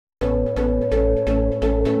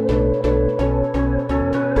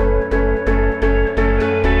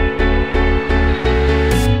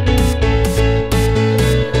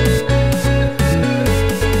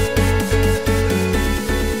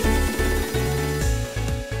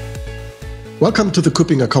Welcome to the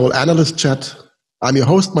Kuppinger Coal Analyst Chat. I'm your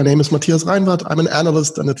host. My name is Matthias Reinwarth. I'm an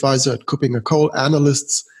analyst and advisor at Kuppinger Coal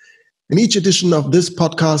Analysts. In each edition of this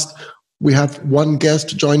podcast, we have one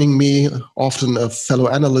guest joining me, often a fellow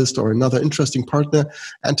analyst or another interesting partner.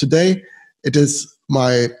 And today it is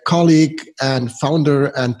my colleague and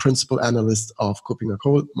founder and principal analyst of Kuppinger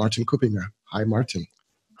Coal, Martin Kuppinger. Hi, Martin.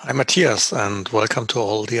 Hi, Matthias, and welcome to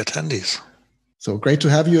all the attendees. So great to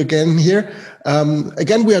have you again here.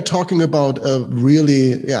 Again, we are talking about a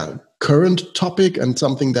really current topic and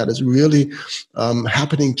something that is really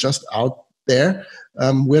happening just out there.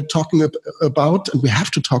 We're talking about, and we have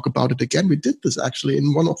to talk about it again. We did this actually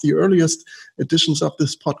in one of the earliest editions of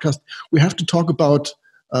this podcast. We have to talk about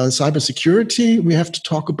cybersecurity. We have to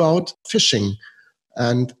talk about phishing.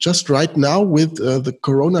 And just right now, with the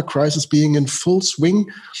corona crisis being in full swing,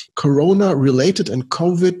 corona-related and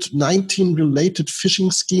COVID-19-related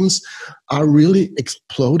phishing schemes are really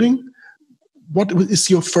exploding. What is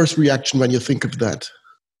your first reaction when you think of that?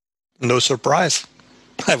 No surprise.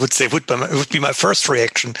 I would say would be my first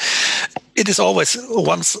reaction. It is always,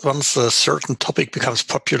 once a certain topic becomes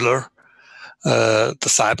popular, the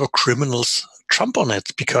cyber criminals jump on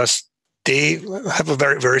it because they have a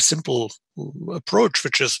very, very simple approach,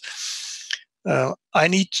 which is I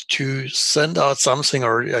need to send out something,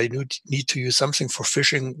 or I need to use something for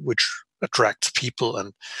phishing, which attracts people.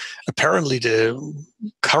 And apparently the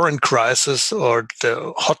current crisis or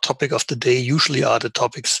the hot topic of the day usually are the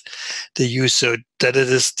topics they use. So that it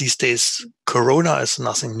is these days, Corona is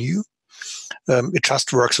nothing new. It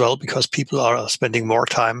just works well because people are spending more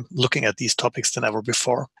time looking at these topics than ever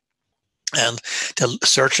before. And they're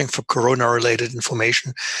searching for corona-related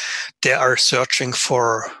information. They are searching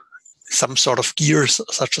for some sort of gears,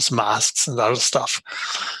 such as masks and other stuff.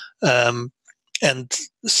 And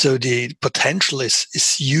so the potential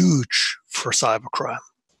is huge for cybercrime.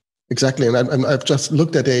 Exactly. And I've just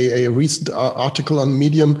looked at a recent article on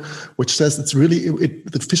Medium, which says it's really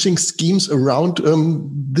the phishing schemes around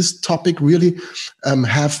this topic really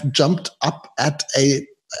have jumped up at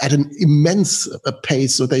an immense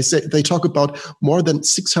pace. So they talk about more than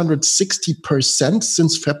 660%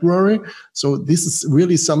 since February. So this is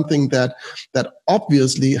really something that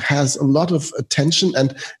obviously has a lot of attention,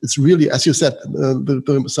 and it's really, as you said, the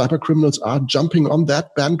cyber criminals are jumping on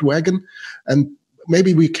that bandwagon. And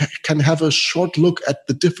maybe we can have a short look at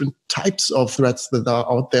the different types of threats that are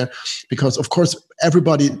out there, because of course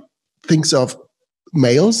everybody thinks of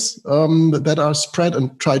mails that are spread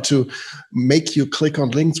and try to make you click on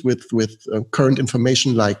links with current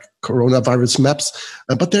information like coronavirus maps.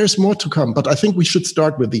 But there's more to come. But I think we should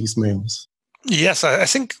start with these mails. Yes, I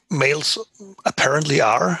think mails apparently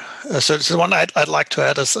are. So the one I'd like to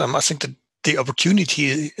add is I think that the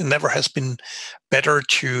opportunity never has been better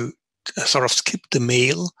to sort of skip the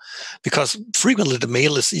mail, because frequently the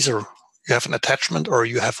mail is either you have an attachment or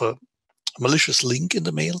you have a malicious link in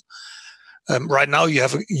the mail. Right now, you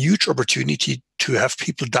have a huge opportunity to have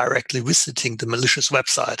people directly visiting the malicious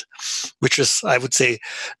website, which is, I would say,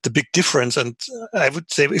 the big difference. And I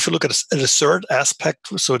would say if you look at a third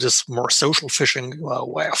aspect, so this more social phishing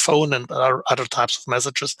via phone and other types of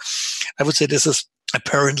messages, I would say this is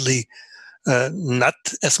apparently not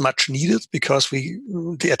as much needed, because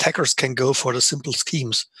the attackers can go for the simple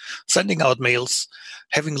schemes, sending out mails,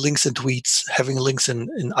 having links in tweets, having links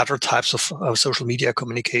in other types of social media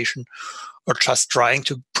communication, or just trying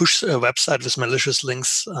to push a website with malicious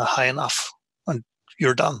links high enough, and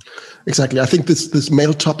you're done. Exactly. I think this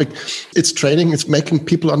mail topic, it's training, it's making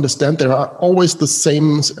people understand there are always the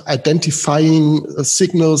same identifying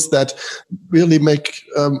signals that really make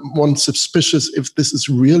one suspicious if this is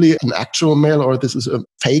really an actual mail or this is a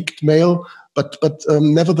faked mail. But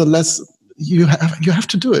nevertheless, you have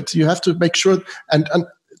to do it. You have to make sure and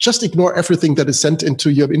just ignore everything that is sent into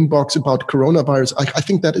your inbox about coronavirus. I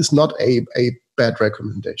think that is not a bad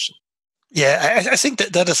recommendation. Yeah, I think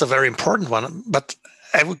that is a very important one. But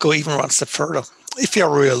I would go even one step further. If you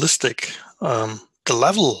are realistic, the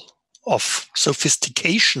level of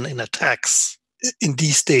sophistication in attacks in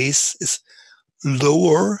these days is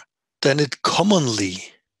lower than it commonly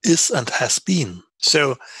is and has been.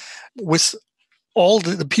 So with all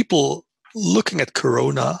the people looking at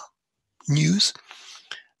corona news,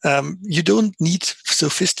 you don't need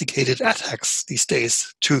sophisticated attacks these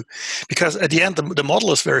days because at the end, the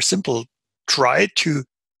model is very simple. Try to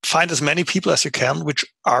find as many people as you can which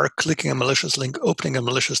are clicking a malicious link, opening a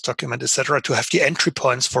malicious document, etc., to have the entry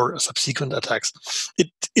points for subsequent attacks. It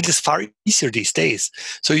is far easier these days.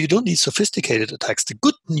 So you don't need sophisticated attacks. The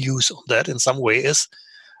good news on that in some way is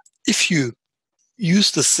if you use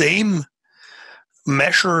the same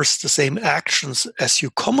measures the same actions as you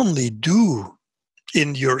commonly do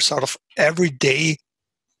in your sort of everyday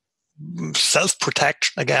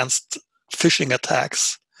self-protection against phishing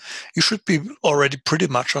attacks, you should be already pretty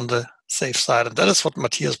much on the safe side. And that is what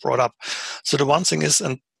Matthias brought up. So the one thing is,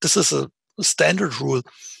 and this is a standard rule,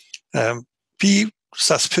 be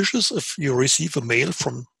suspicious if you receive a mail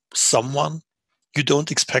from someone you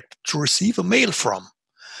don't expect to receive a mail from.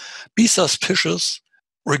 Be suspicious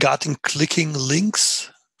regarding clicking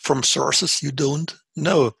links from sources you don't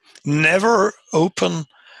know. Never open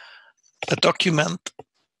a document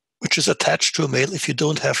which is attached to a mail if you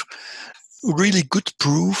don't have really good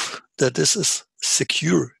proof that this is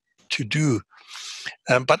secure to do.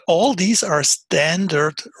 But all these are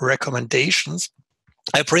standard recommendations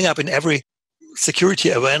I bring up in every security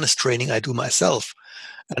awareness training I do myself.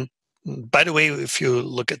 And by the way, if you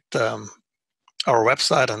look at our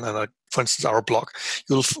website and for instance, our blog,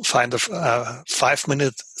 you'll find a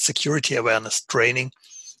 5-minute security awareness training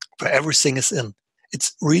where everything is in.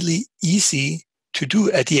 It's really easy to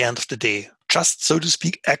do at the end of the day. Just, so to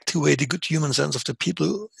speak, activate the good human sense of the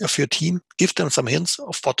people of your team, give them some hints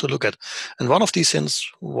of what to look at. And one of these hints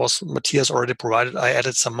was Matthias already provided. I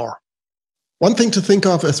added some more. One thing to think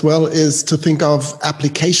of as well is to think of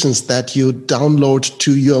applications that you download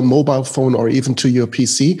to your mobile phone or even to your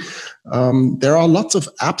PC. There are lots of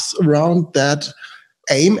apps around that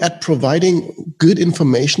aim at providing good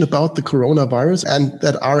information about the coronavirus and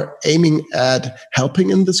that are aiming at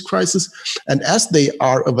helping in this crisis. And as they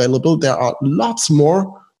are available, there are lots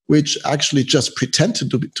more which actually just pretend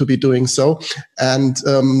to be doing so and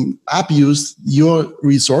abuse your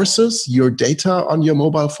resources, your data on your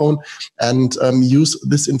mobile phone, and use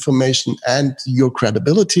this information and your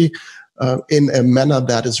credibility in a manner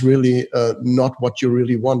that is really not what you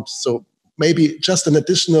really want. So maybe just an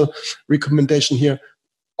additional recommendation here: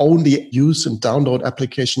 only use and download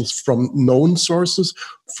applications from known sources,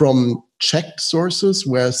 from checked sources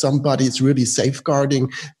where somebody is really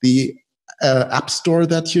safeguarding the app store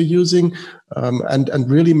that you're using, and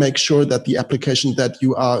really make sure that the application that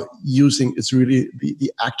you are using is really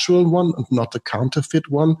the actual one and not a counterfeit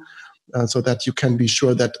one, so that you can be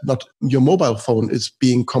sure that not your mobile phone is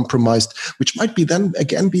being compromised, which might be then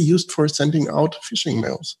again be used for sending out phishing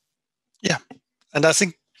mails. Yeah, and I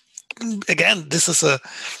think, again, this is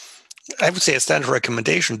I would say a standard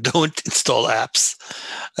recommendation. Don't install apps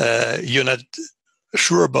you're not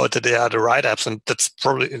sure about that they are the right apps, and that's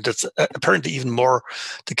apparently even more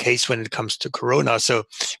the case when it comes to Corona. So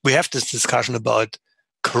we have this discussion about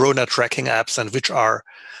Corona tracking apps and which are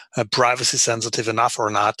privacy sensitive enough or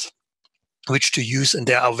not, which to use, and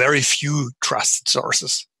there are very few trusted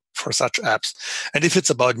sources for such apps. And if it's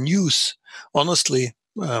about news, honestly,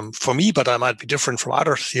 for me, but I might be different from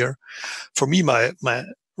others here, for me, my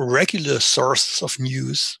regular sources of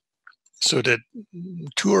news, so that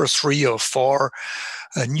 2 or 3 or 4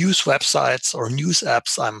 news websites or news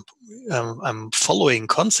apps I'm following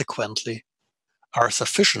consequently are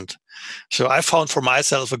sufficient. So I found for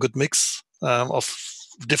myself a good mix of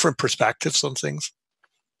different perspectives on things.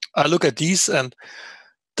 I look at these and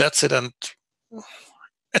that's it. And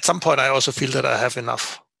at some point I also feel that I have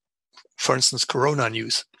enough, for instance, Corona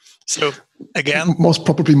news. So again, most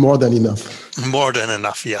probably more than enough. More than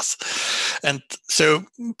enough, yes. And so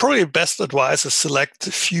probably best advice is select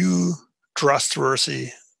a few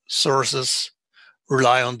trustworthy sources,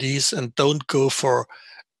 rely on these, and don't go for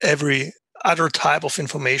every other type of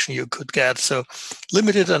information you could get. So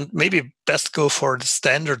limit it, and maybe best go for the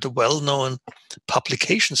standard, the well-known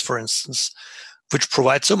publications, for instance, which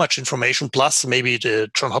provide so much information, plus maybe the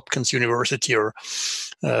Johns Hopkins University or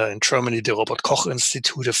in Germany, the Robert Koch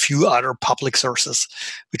Institute, a few other public sources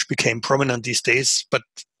which became prominent these days. But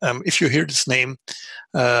if you hear this name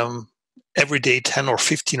every day 10 or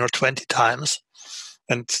 15 or 20 times,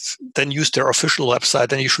 and then use their official website,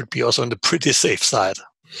 then you should be also on the pretty safe side.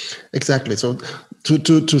 Exactly. So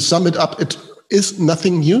to sum it up, it is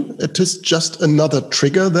nothing new. It is just another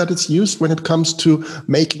trigger that is used when it comes to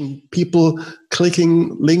making people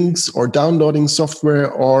clicking links or downloading software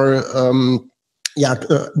or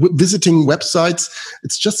visiting websites.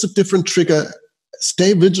 It's just a different trigger.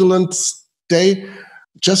 Stay vigilant, stay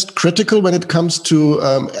just critical when it comes to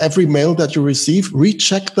every mail that you receive.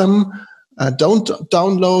 Recheck them. Don't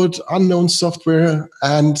download unknown software.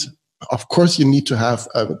 And of course, you need to have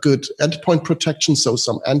a good endpoint protection. So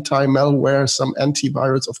some anti-malware, some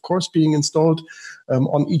antivirus, of course, being installed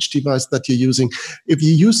on each device that you're using. If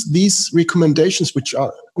you use these recommendations, which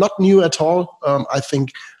are not new at all, I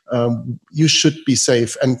think you should be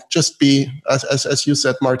safe and just be, as you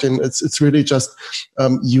said, Martin, it's really just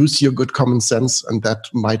use your good common sense, and that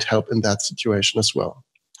might help in that situation as well.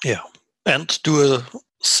 Yeah. And do a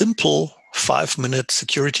simple 5-minute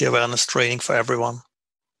security awareness training for everyone.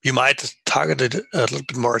 You might target it a little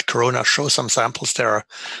bit more at Corona, show some samples. There are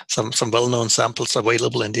some well-known samples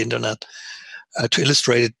available in the internet to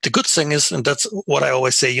illustrate it. The good thing is, and that's what I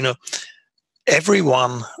always say,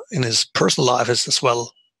 everyone in his personal life is as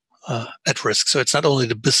well at risk. So it's not only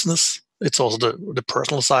the business, it's also the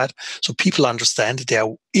personal side. So people understand it. They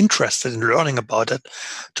are interested in learning about it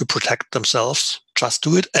to protect themselves. Just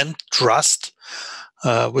do it and trust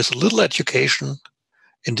with a little education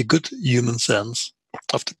in the good human sense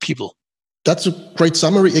of the people. That's a great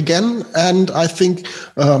summary again. And I think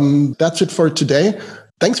that's it for today.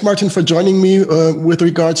 Thanks, Martin, for joining me with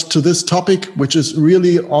regards to this topic, which is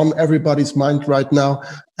really on everybody's mind right now.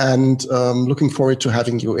 And looking forward to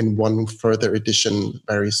having you in one further edition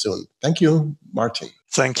very soon. Thank you, Martin.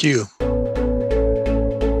 Thank you.